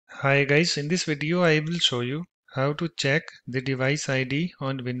Hi guys, in this video I will show you how to check the device ID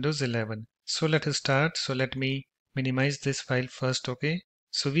on Windows 11. So let us start. So let me minimize this file first, okay?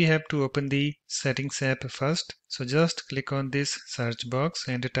 So we have to open the settings app first. So just click on this search box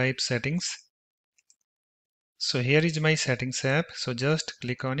and type settings. So here is my settings app. So just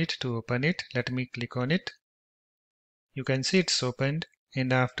click on it to open it. Let me click on it. You can see it's opened,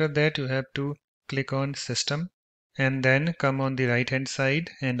 and after that you have to click on system and then come on the right hand side,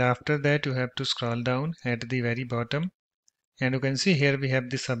 and after that you have to scroll down at the very bottom, and you can see here we have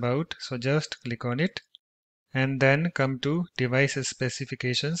this about. So just click on it and then come to device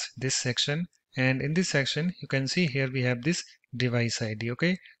specifications, this section, and in this section you can see here we have this device ID.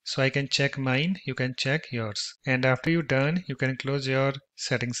 Okay, so I can check mine, you can check yours, and after you done you can close your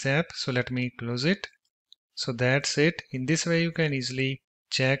settings app. So let me close it. So that's it. In this way you can easily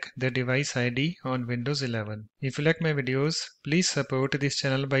check the device ID on Windows 11. If you like my videos, please support this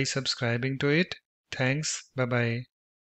channel by subscribing to it. Thanks. Bye bye.